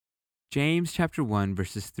James chapter 1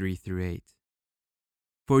 verses 3 through 8.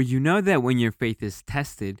 For you know that when your faith is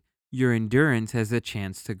tested, your endurance has a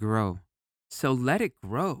chance to grow. So let it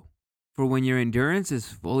grow. For when your endurance is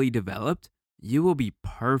fully developed, you will be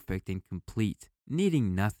perfect and complete,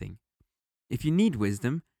 needing nothing. If you need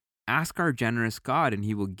wisdom, ask our generous God and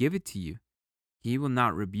he will give it to you. He will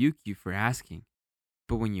not rebuke you for asking.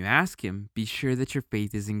 But when you ask him, be sure that your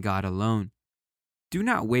faith is in God alone. Do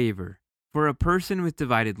not waver, for a person with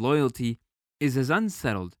divided loyalty is as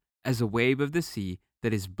unsettled as a wave of the sea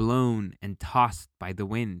that is blown and tossed by the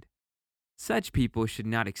wind. Such people should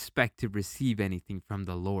not expect to receive anything from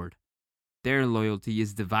the Lord. Their loyalty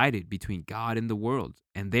is divided between God and the world,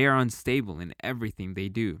 and they are unstable in everything they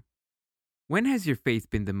do. When has your faith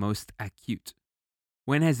been the most acute?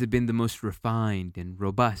 When has it been the most refined and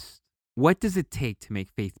robust? What does it take to make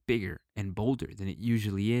faith bigger and bolder than it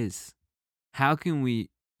usually is? How can we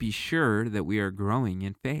be sure that we are growing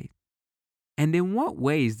in faith? And in what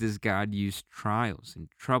ways does God use trials and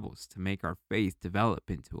troubles to make our faith develop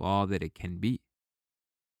into all that it can be?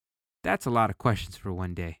 That's a lot of questions for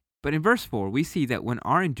one day. But in verse 4, we see that when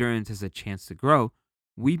our endurance has a chance to grow,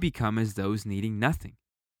 we become as those needing nothing.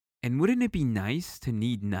 And wouldn't it be nice to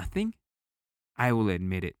need nothing? I will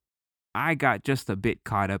admit it. I got just a bit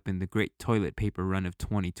caught up in the great toilet paper run of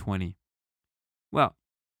 2020. Well,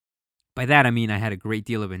 by that I mean I had a great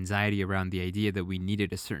deal of anxiety around the idea that we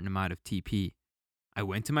needed a certain amount of TP. I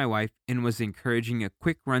went to my wife and was encouraging a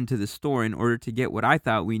quick run to the store in order to get what I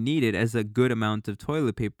thought we needed as a good amount of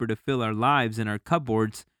toilet paper to fill our lives and our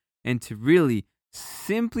cupboards and to really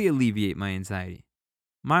simply alleviate my anxiety.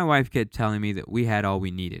 My wife kept telling me that we had all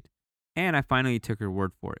we needed, and I finally took her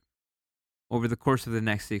word for it. Over the course of the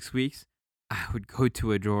next 6 weeks, I would go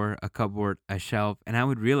to a drawer, a cupboard, a shelf, and I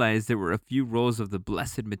would realize there were a few rolls of the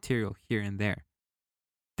blessed material here and there.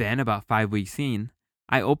 Then, about 5 weeks in,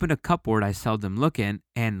 I opened a cupboard I seldom look in,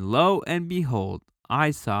 and lo and behold,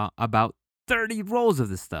 I saw about 30 rolls of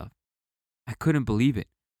the stuff. I couldn't believe it.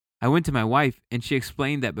 I went to my wife, and she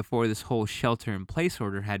explained that before this whole shelter-in-place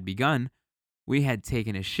order had begun, we had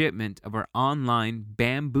taken a shipment of our online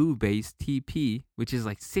bamboo-based TP, which is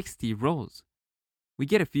like 60 rolls. We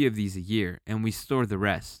get a few of these a year, and we store the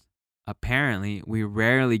rest. Apparently, we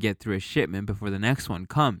rarely get through a shipment before the next one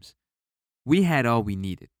comes. We had all we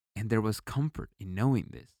needed, and there was comfort in knowing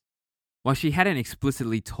this. While she hadn't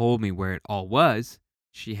explicitly told me where it all was,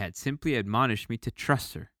 she had simply admonished me to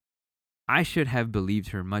trust her. I should have believed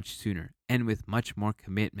her much sooner, and with much more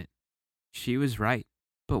commitment. She was right,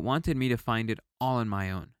 but wanted me to find it all on my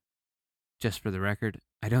own. Just for the record,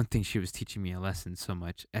 I don't think she was teaching me a lesson so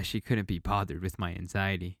much as she couldn't be bothered with my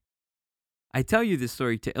anxiety. I tell you this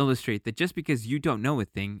story to illustrate that just because you don't know a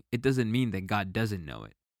thing, it doesn't mean that God doesn't know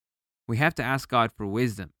it. We have to ask God for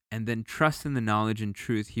wisdom and then trust in the knowledge and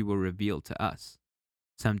truth he will reveal to us.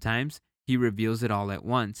 Sometimes he reveals it all at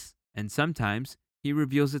once, and sometimes he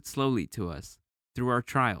reveals it slowly to us through our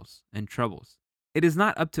trials and troubles. It is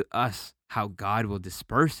not up to us how God will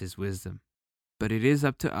disperse his wisdom, but it is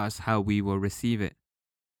up to us how we will receive it.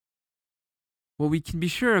 What we can be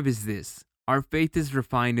sure of is this: our faith is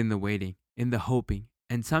refined in the waiting, in the hoping,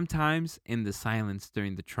 and sometimes in the silence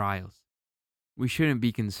during the trials. We shouldn't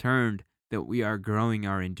be concerned that we are growing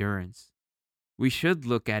our endurance. We should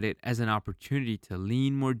look at it as an opportunity to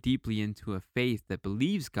lean more deeply into a faith that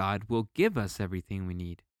believes God will give us everything we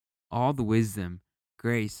need, all the wisdom,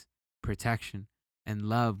 grace, protection, and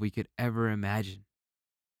love we could ever imagine.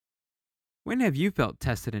 When have you felt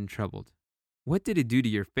tested and troubled? What did it do to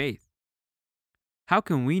your faith? How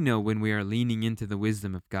can we know when we are leaning into the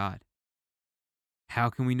wisdom of God? How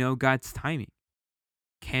can we know God's timing?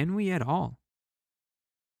 Can we at all?